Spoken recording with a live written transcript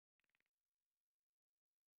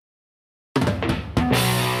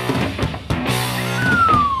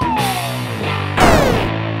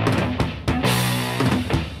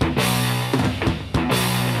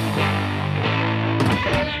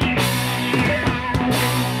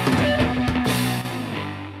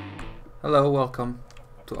Hello, welcome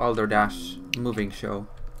to Alderdash moving show.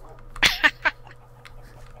 In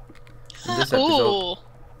this episode,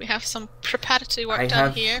 we have some preparatory work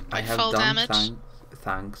done here by fall damage.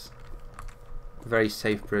 Thanks. Very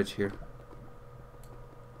safe bridge here.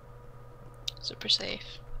 Super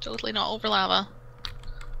safe. Totally not over lava.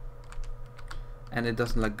 And it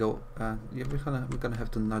doesn't like go. Yeah, we're gonna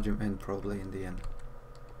have to nudge him in probably in the end.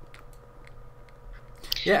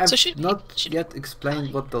 Yeah, I've not yet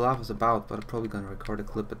explained what the lava's about, but I'm probably gonna record a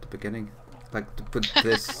clip at the beginning, like to put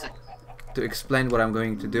this to explain what I'm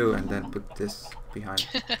going to do, and then put this behind.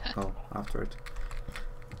 Oh, after it.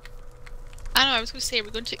 I know. I was going to say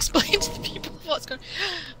we're going to explain to the people what's going.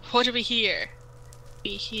 What do we hear?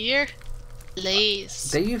 We hear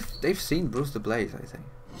blaze. They've seen Bruce the Blaze, I think.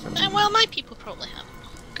 So. Well, my people probably haven't,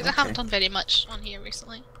 because I haven't done very much on here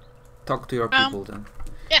recently. Talk to your people then.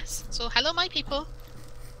 Yes. So hello, my people.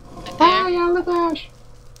 Hi, Alderdash.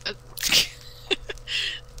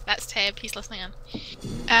 That's Teb. He's listening in.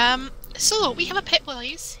 So we have a pet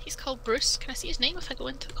blaze. He's called Bruce. Can I see his name if I go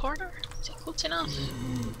into the corner? Is he close enough?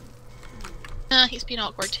 He's been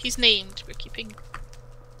awkward. He's named. We're keeping.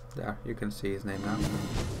 There, you can see his name now.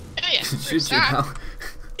 Oh yeah. Shoot you now.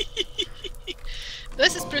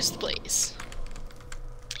 This is Bruce the Blaze.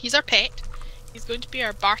 He's our pet. He's going to be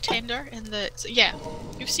our bartender in the. So yeah,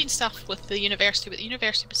 you've seen stuff with the university, but the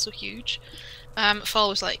university was so huge. Fall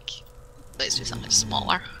was like, let's do something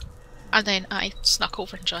smaller, and then I snuck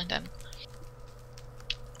over and joined in.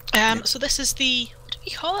 So this is the, what do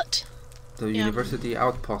we call it? The university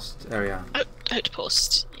outpost area.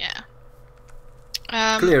 Outpost, yeah.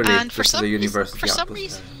 Clearly, and this is the university for outpost. some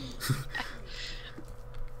reason,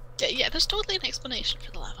 yeah, there's totally an explanation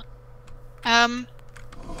for the lava.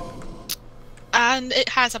 And it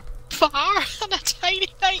has a bar and a tiny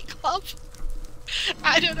nightclub.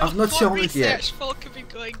 I don't know what research folk have been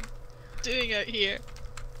doing out here.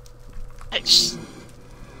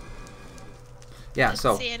 Yeah,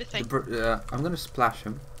 so I'm gonna splash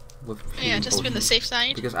him with. Yeah, just to be on the safe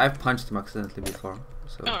side. Because I've punched him accidentally before.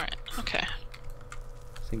 So. All right. Okay.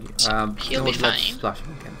 Thank you. He'll be fine. Splash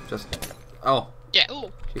him again. Just. Oh. Yeah.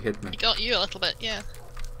 Oh. He hit me. He got you a little bit. Yeah.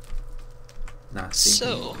 Nasty.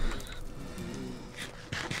 So.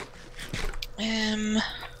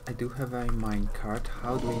 I do have a minecart.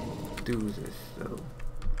 How do we do this though?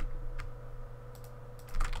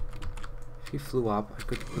 If he flew up, I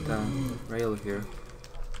could put a rail here.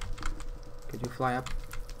 Could you fly up?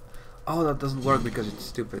 Oh, that doesn't work because it's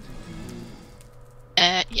stupid.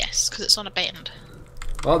 Yes, because it's on a bend.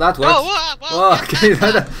 Well, that works. Oh, okay,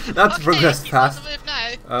 that's okay, progressed fast.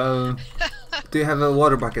 Now. Do you have a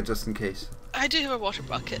water bucket just in case? I do have a water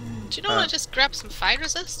bucket. Do you know what? Just grab some fire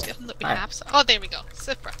resist, given that we have some. Oh, there we go.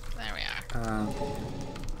 Super. There we are.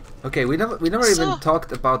 Okay, we never even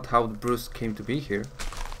talked about how Bruce came to be here.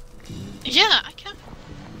 Yeah, I can't.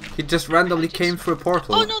 He just randomly came through a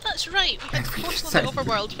portal. Oh no, that's right. We had the portal in the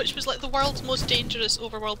overworld, which was like the world's most dangerous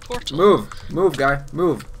overworld portal. Move, guy,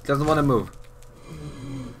 move. Doesn't want to move.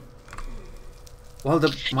 Well, the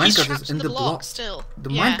minecart is in the block. Still. The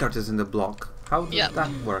minecart is in the block. How does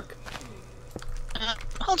that work?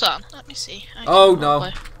 Hold on, let me see. Oh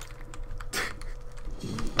no!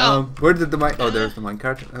 Where did the Oh, there's the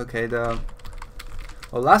minecart. Okay,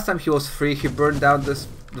 well, last time he was free, he burned down the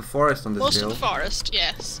forest on this hill. Most of the forest,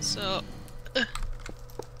 yes. So, there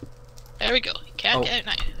we go. You can't get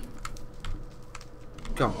out now.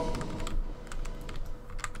 Go.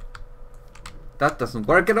 That doesn't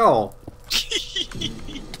work at all.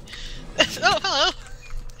 Oh, hello.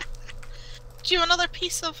 Do you have another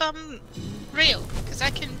piece of rail? Because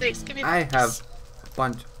I can. Give me. I have a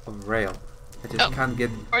bunch of rail. I just can't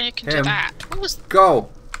get. Or you can do that. What was?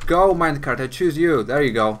 Go, minecart. I choose you. There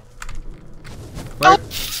you go. Oh,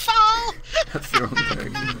 fall! That's the wrong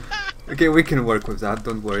direction. Okay, we can work with that.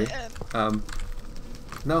 Don't worry.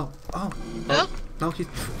 No. Oh. No. No. He's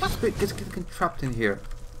getting trapped in here.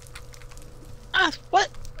 What?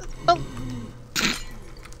 Oh.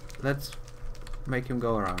 Let's make him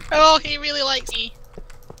go around. Oh, he really likes me.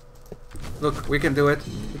 Look, we can do it.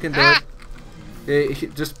 We can do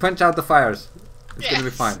it. Just punch out the fires. It's gonna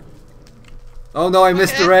be fine. Oh no, I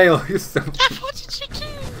missed the rail. What did you do?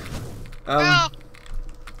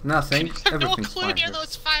 Nothing. I have no Everything's clue fine where here.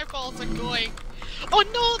 those fireballs are going. Oh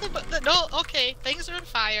no, no, okay, things are on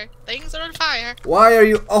fire. Things are on fire. Why are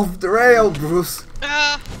you off the rail, Bruce?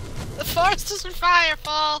 The forest is on fire,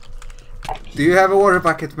 Fall. Do you have a water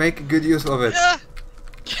bucket? Make good use of it.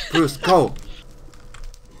 Bruce, go.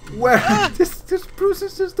 Where? This Bruce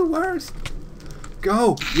is just the worst.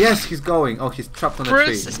 Go. Yes, he's going. Oh, he's trapped on a tree.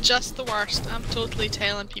 Bruce is just the worst. I'm totally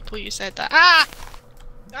telling people you said that.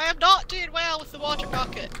 I am not doing well with the water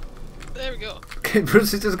bucket. There we go. Okay,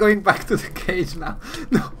 Bruce is just going back to the cage now.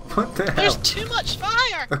 No, what the hell? There's too much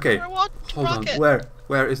fire. Okay, For a water hold bucket. on.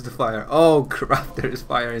 Where is the fire? Oh crap! There is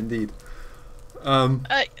fire indeed. You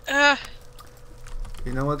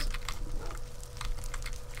know what?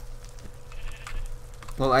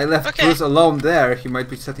 Well, I left Bruce alone there. He might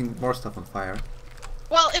be setting more stuff on fire.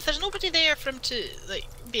 Well, if there's nobody there for him to like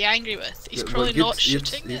be angry with, he's probably not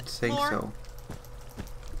shooting you'd think more. so.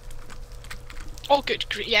 Oh, good.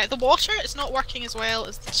 Yeah, the water is not working as well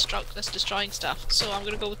as this destroying stuff, so I'm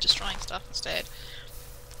gonna go with destroying stuff instead.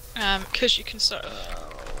 Because you can sort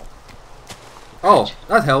of. Oh,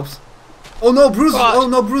 that helps. Oh no, Bruce! What? Oh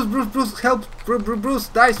no, Bruce! Help! Bruce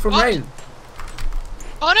dies from What? rain.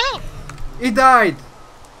 Oh no! He died.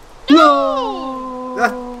 No!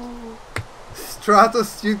 That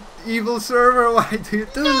Stratos, you evil server! Why do you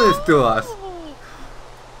do this to us?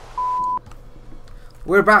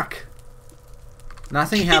 We're back.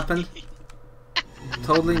 Nothing happened.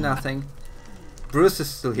 Totally nothing. Bruce is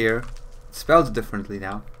still here. Spelled differently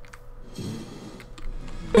now.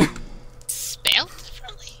 Spelled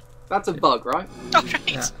differently? That's a bug, right? Oh,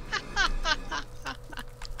 right.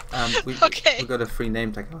 Yeah. We got a free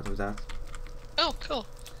name tag out of that. Oh, cool.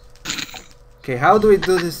 Okay, how do we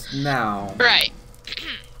do this now? Right.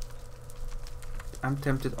 I'm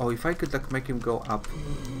tempted. Oh, if I could like make him go up.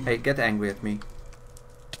 Hey, get angry at me.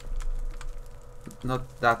 Not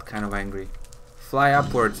that kind of angry. Fly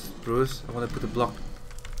upwards, Bruce. I want to put a block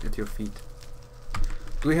at your feet.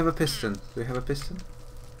 Do we have a piston? Do we have a piston?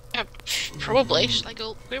 Probably. Should I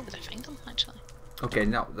go? Where would I find them, actually? Okay,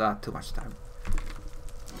 no, not too much time.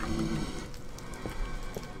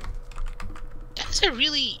 That's a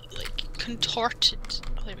really, like, contorted...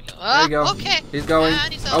 Oh, there we go. There we go. Okay. He's going.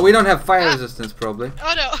 And he's Oh, we don't have fire resistance, probably.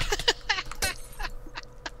 Oh, no.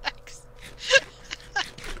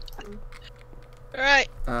 Right.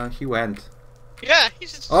 He went. Yeah,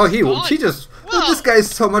 he's just... Oh, he gone. just... Whoa. Well, this guy is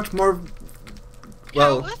so much more...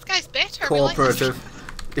 Well, yeah, this guy's better. We like this. cooperative.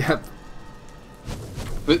 Yep.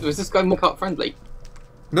 Was this guy more cut friendly?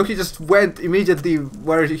 No, he just went immediately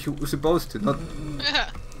where he was supposed to, not Yeah.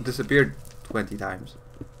 disappeared 20 times.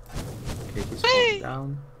 Okay, he's falling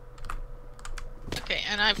down. Okay,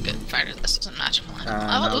 and I've got fire. This doesn't match my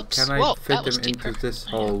Now, oops. can I Whoa, fit that was him deeper. into this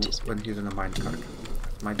I hole noticed. when he's in a minecart?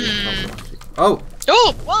 That might be a problem, actually. Oh!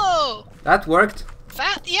 Oh, whoa! That worked!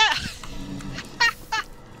 That, yeah!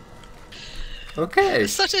 Okay!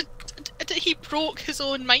 Such a... He broke his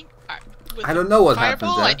own minecart with I don't know what happened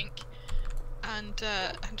fireball, there. I think.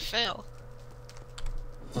 And fell.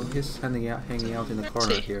 Well, he's hanging out in the Let's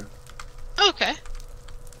corner see. here. Okay.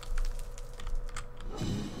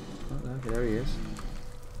 Oh, there he is.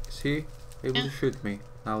 Is he able to shoot me?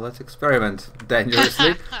 Now let's experiment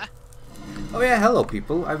dangerously. Oh yeah, hello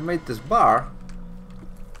people. I've made this bar.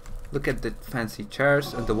 Look at the fancy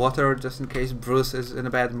chairs and the water just in case Bruce is in a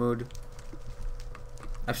bad mood.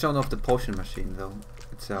 I've shown off the potion machine though,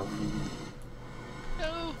 itself.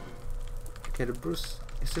 No. Okay, the Bruce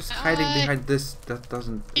is just hiding behind this. That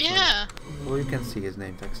doesn't... Yeah. Well, you can see his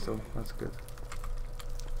name tag still. That's good.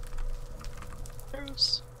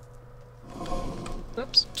 Bruce.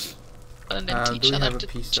 Oops. And then Do teach we other have a to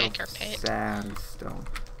piece check of our pet. sandstone?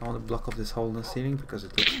 I want to block off this hole in the ceiling because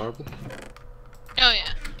it looks horrible. Oh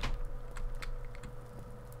yeah.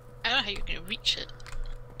 I don't know how you're gonna reach it.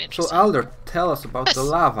 So Interesting. Alder, tell us about the Yes.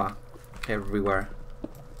 lava everywhere.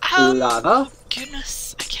 Lava?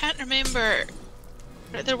 Goodness, I can't remember.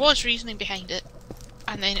 There was reasoning behind it,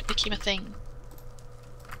 and then it became a thing.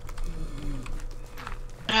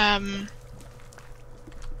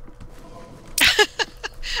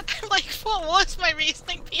 I'm like, what was my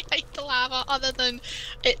reasoning behind the lava other than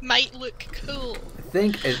it might look cool? I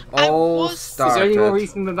think it all Is there any more started.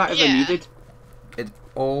 reason than that ever Yeah. needed? It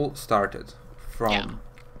all started from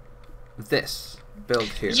this build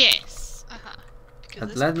here. Yes. Because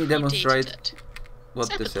And this let me predated demonstrate it. what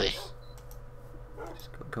this Separately. is. Just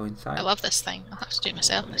go inside. I love this thing. I'll have to do it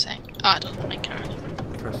myself in a sec. Oh, I don't like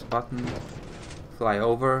Minecraft. Press the button. Fly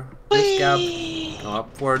over this gap. Go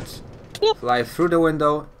upwards. Whoop. Fly through the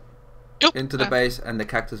window Oop. into the base, and the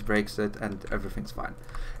cactus breaks it, and everything's fine.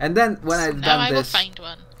 And then when I've now done I will this, find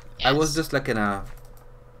one. I was Yes. just like in a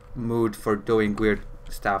mood for doing weird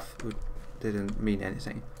stuff which didn't mean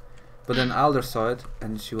anything. But then Alder saw it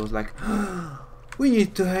and she was like, we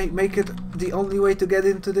need to make it the only way to get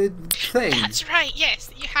into the thing. That's right,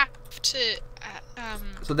 yes, you have to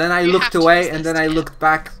So then I you looked have to away use and this then I to- looked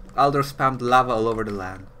back. Alder spammed lava all over the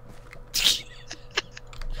land.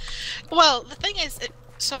 Well, the thing is, it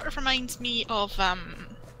sort of reminds me of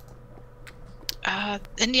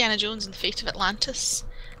Indiana Jones and the Fate of Atlantis,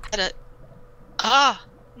 Ah,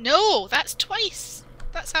 no, that's twice.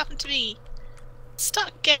 That's happened to me.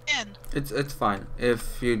 Stuck again. It's fine.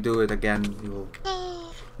 If you do it again, you will.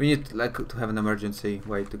 Oh. We need like to have an emergency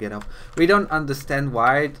way to get off. We don't understand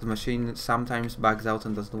why the machine sometimes bugs out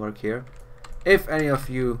and doesn't work here. If any of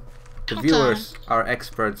you, the viewers, are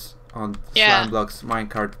experts on slime blocks,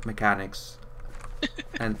 minecart mechanics,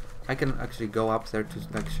 and I can actually go up there to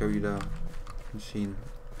like show you the machine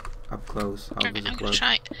up close. How does it work?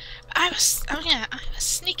 Try. I have a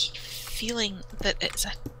sneaky feeling that it's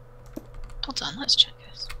a. Hold on, let's check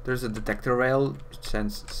this. There's a detector rail which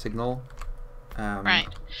sends signal. Right.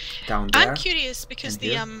 Down there. I'm curious because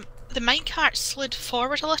the minecart slid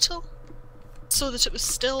forward a little, so that it was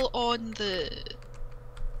still on the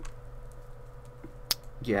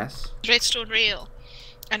redstone rail,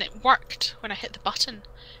 and it worked when I hit the button.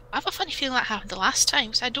 I have a funny feeling that happened the last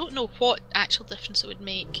time, so I don't know what actual difference it would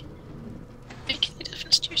make. Make any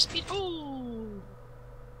difference to your speed? Oh,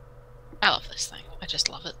 I love this thing. I just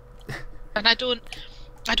love it, and I don't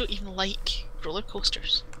even like roller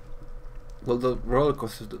coasters. Well, the roller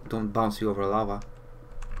coasters don't bounce you over lava.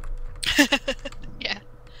 Yeah.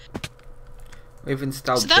 We've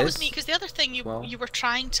installed this. So that was neat, because the other thing you were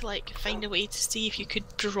trying to like find a way to see if you could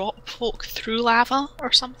drop folk through lava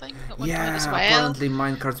or something at one point as well. Apparently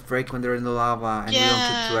minecarts break when they're in the lava, and we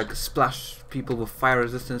wanted to like splash people with fire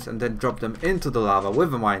resistance and then drop them into the lava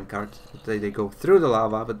with a minecart. They go through the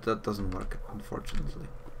lava, but that doesn't work, unfortunately.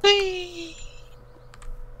 Whee!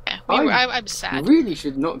 Yeah, I'm sad. Really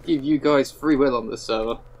should not give you guys free will on this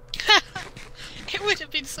server. It would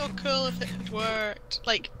have been so cool if it had worked.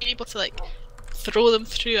 Like, being able to like throw them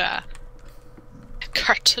through a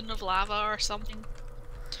curtain of lava or something.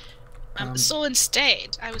 So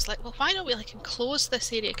instead, I was like, well, why don't we like enclose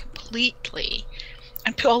this area completely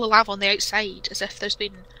and put all the lava on the outside, as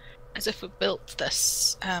if we built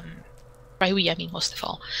this. By we, I mean most of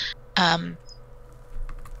all.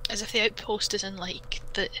 As if the outpost is in like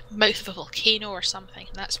the mouth of a volcano or something,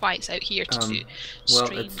 and that's why it's out here to do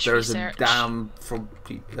strange there's research. A dam from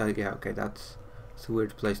yeah, okay, that's a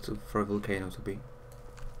weird place for a volcano to be.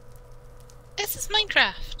 This is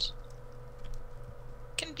Minecraft.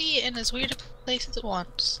 It can be in as weird a place as it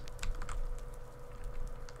wants.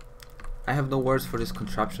 I have no words for this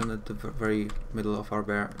contraption at the very middle of our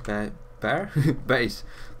base,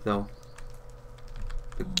 though.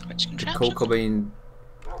 Which contraption? The cocoa bean.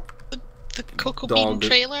 The cocoa bean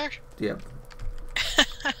trailer? Yep.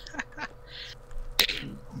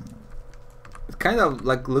 It kind of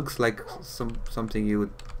like looks like something you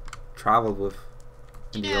would travel with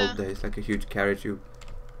in the old days, like a huge carriage you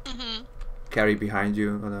carry behind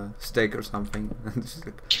you on a stick or something, and just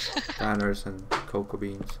like banners and cocoa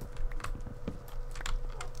beans.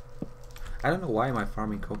 I don't know why am I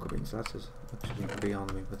farming cocoa beans. That's just actually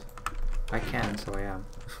beyond me, but I can, so I am.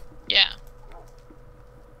 Yeah.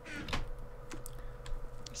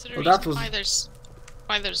 Is there a reason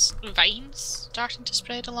why there's vines starting to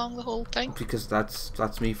spread along the whole thing? Because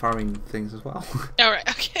that's me farming things as well. Alright,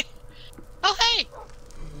 okay. Oh hey!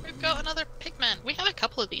 We've got another pigman. We have a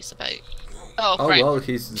couple of these about. Oh right. Well,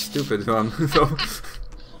 he's the stupid one. So.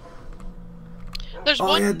 There's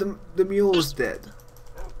one. Yeah, the mule is dead.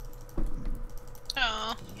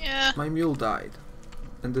 Oh yeah. My mule died.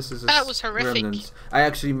 And this is that was horrific. Remnants. I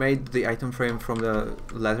actually made the item frame from the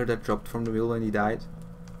letter that dropped from the mule when he died.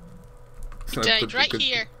 He died right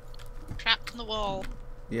here, trapped in the wall.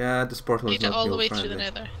 Yeah, this portal is not all the way friendly. through the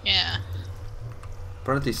nether. Yeah.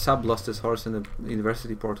 Apparently, Sub lost his horse in the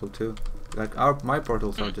university portal too. Like my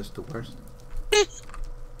portals are just the worst.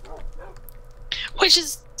 Which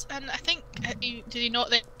is, and I think did he not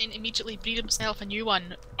then immediately breed himself a new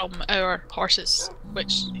one from our horses,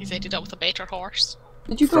 which he's ended up with a better horse.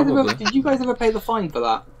 Did you guys ever pay the fine for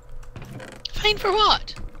that? Fine for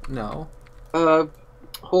what? No.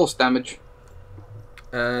 Horse damage.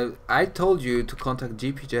 I told you to contact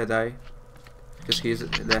GP Jedi because he's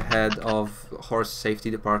the head of horse safety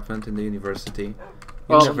department in the university.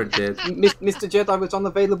 You never did. Mr. Jedi was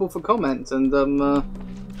unavailable for comment, and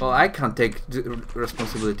Well, I can't take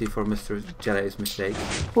responsibility for Mr. Jedi's mistake.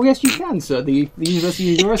 Well, yes, you can, sir. The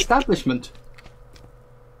university is your establishment.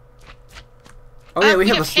 Oh yeah, we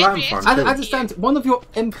have a slime farm. I understand. One of your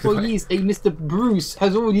employees, a Mr. Bruce,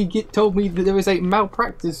 has already told me that there is a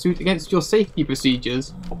malpractice suit against your safety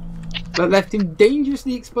procedures that left him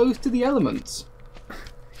dangerously exposed to the elements.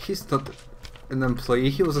 He's not an employee.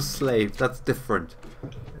 He was a slave. That's different.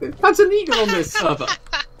 That's illegal on this server.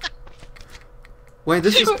 Wait,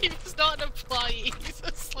 this is. He's not an employee. He's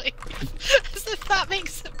a slave. As if that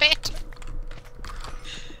makes it better.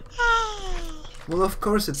 Well, of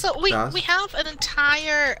course it So we does. have an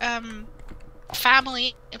entire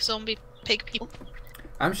family of zombie pig people.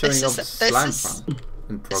 I'm showing this off is- the this slime is- farm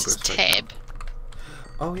in progress This is right Teb. now.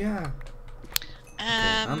 Oh yeah.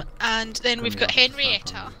 And then we've coming got off the slime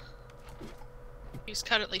Henrietta, farm. who's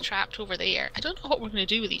currently trapped over there. I don't know what we're going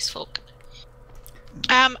to do with these folk.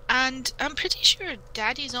 And I'm pretty sure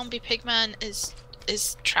Daddy Zombie Pigman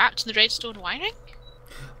is trapped in the redstone wiring.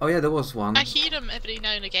 Oh yeah, there was one. I hear him every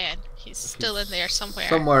now and again. He's still in there somewhere.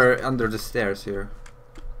 Somewhere under the stairs here.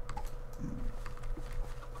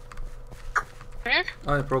 Where?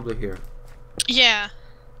 Oh, yeah, probably here. Yeah.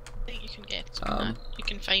 I think you can get to him. Um, You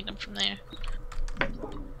can find him from there.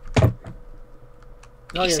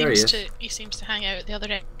 Oh yeah, there he is. He seems to hang out at the other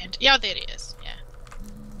end. Yeah, there he is. Yeah.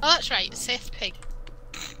 Oh, that's right. Seth Pig.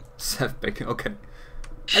 Seth Bacon, okay.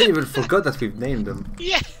 I even forgot that we've named them.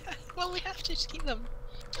 Yeah. Well, we have to keep them.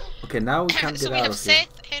 Okay, now we can't So get we out have of here.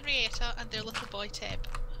 Seth, Henrietta, and their little boy Teb.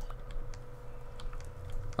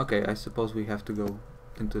 Okay, I suppose we have to go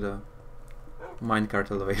into the minecart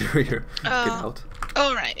elevator here. Get out.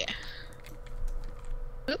 Oh, right,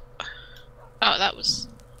 yeah. Oop. Oh, that was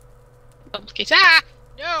complicated. Ah!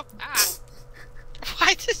 No! Ah!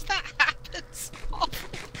 Why does that happen so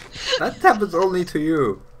often? That happens only to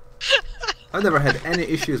you. I've never had any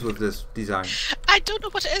issues with this design. I don't know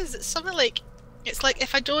what it is. It's something like... It's like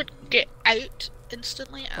if I don't get out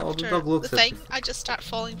instantly Oh, the after dog looks the at thing, you. I just start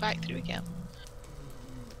falling back through again.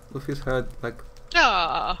 With his head, like,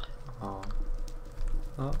 Ah. oh.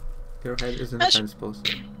 Oh, your head isn't That's- the supposed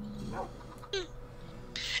to.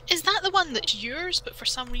 Is that the one that's yours, but for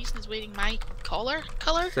some reason is wearing my collar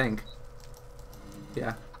colour? Think.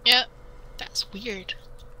 Yeah. Yeah. That's weird.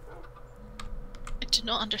 I do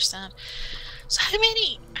not understand. So how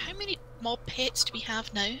many mob pets do we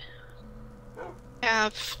have now?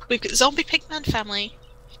 We've got Zombie Pigman family.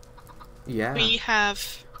 Yeah. We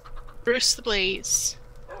have Bruce the Blaze.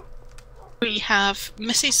 We have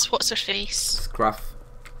Mrs. What's her face? Scruff.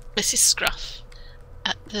 Mrs. Scruff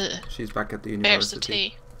at the She's back at the university.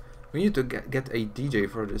 university. We need to get a DJ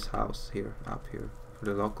for this house here, up here, for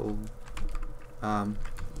the local.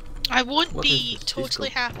 I won't What be is this totally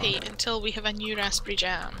disco? happy until we have a new raspberry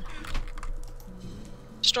jam.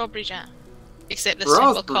 Strawberry jam. Except this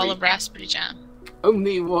time we'll call Raspberry. him raspberry jam.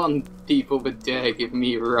 Only one people would dare give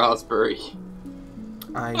me raspberry.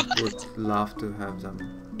 I would love to have them.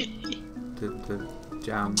 The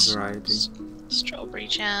jam variety. Strawberry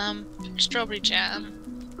jam. Strawberry jam.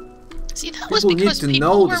 See, that was People need because to people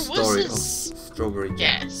know were the story of wuzzes. strawberry jam.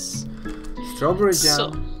 Yes. Strawberry jam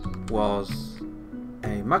So- was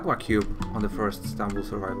a magma cube on the first Istanbul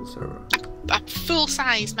survival server. A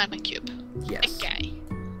full-size magma cube. Yes. Big guy.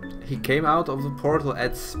 He came out of the portal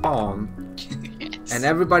at spawn, Yes. and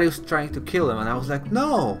everybody was trying to kill him, and I was like,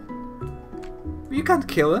 no! You can't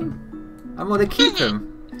kill him! I'm gonna keep him!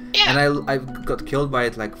 Yeah. And I got killed by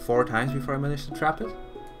it like 4 times before I managed to trap it.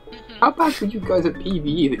 How bad were you guys at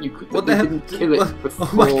PvE that you could What that the you hell? didn't kill it What? before?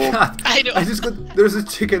 Oh my god! I know. I just got. There's a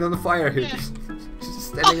chicken on the fire here. Yeah. Just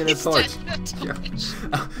standing in a he's torch. standing in a Yeah.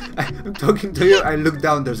 torch. I'm talking to you, I look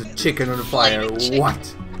down, there's a chicken on the fire. Flaming chicken.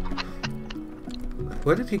 What?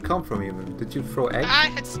 Where did he come from even? Did you throw eggs? I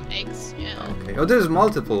had some eggs, yeah. Okay. Oh, there's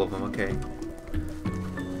multiple of them, okay.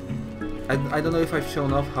 I don't know if I've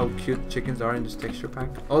shown off how cute chickens are in this texture pack.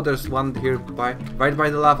 Oh, there's one here right by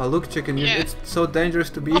the lava. Look, chicken, Yeah. it's so dangerous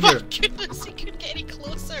to be Oh my here. goodness, he couldn't get any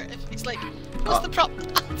closer. If he's like, what's the problem?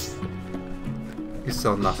 You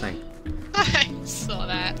saw nothing. I saw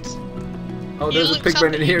that. Oh, You there's a looked pig up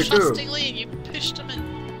brain at in here him too. trustingly and you pushed him in.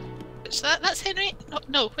 Which that's Henry?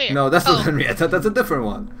 No, where? No, that's oh. not Henrietta, that's a different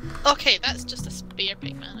one. Okay, that's just a spear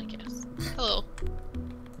pigman, I guess. Hello.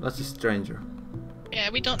 That's a stranger. Yeah,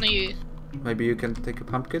 we don't know you. Maybe you can take a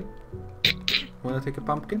pumpkin? Wanna take a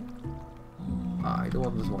pumpkin? I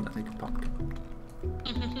don't want to take a pumpkin.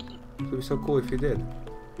 It would be so cool if you did.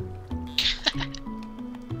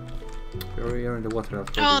 You're in the water.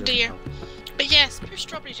 That's probably Oh doesn't dear. help. But yes, pure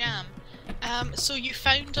strawberry jam. So you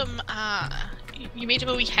found him, you made him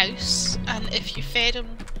a wee house, and if you fed him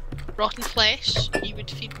rotten flesh, he would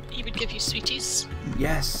give you sweeties.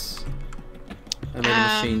 Yes! I made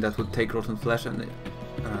a machine that would take rotten flesh and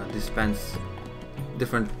dispense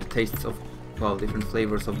different tastes of, well, different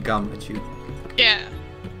flavors of gum at you. Yeah.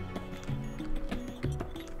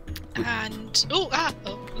 And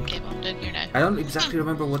okay, well, I'm down here now. I don't exactly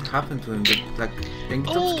remember what happened to him, but like,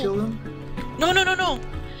 Inktops killed him? No.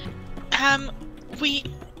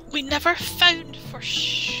 We never found for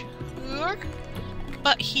sure,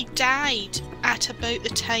 but he died at about the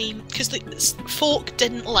time because the folk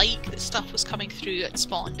didn't like that stuff was coming through at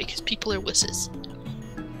spawn because people are wusses.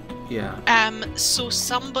 So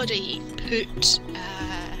somebody put,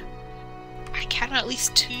 I can't know, at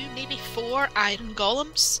least 2, maybe 4 iron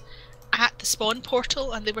golems at the spawn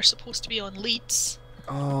portal, and they were supposed to be on leads.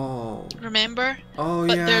 Oh. Remember? Oh,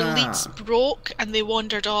 but yeah. their leads broke and they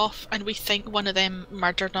wandered off, and we think one of them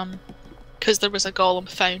murdered them because there was a golem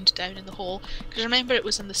found down in the hole. Because remember, it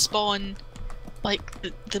was in the spawn, like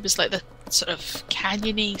there was like the sort of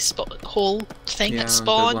canyony hole thing at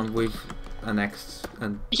spawn. The one we've annexed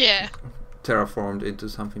and terraformed into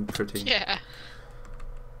something pretty. Yeah.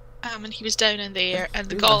 And he was down in there, and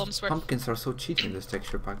the golems were. Pumpkins are so cheaty in this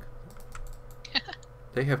texture pack.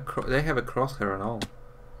 They have a crosshair and all.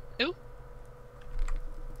 Ooh.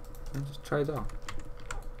 And just try it out.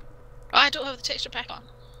 Oh, I don't have the texture pack on.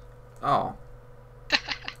 Oh.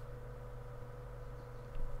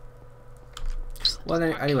 Well,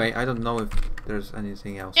 anyway, I don't know if there's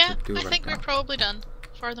anything else to do right now. I think we're probably done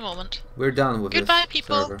for the moment. We're done with Goodbye, this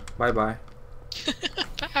people. server. Bye bye.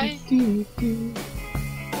 Bye.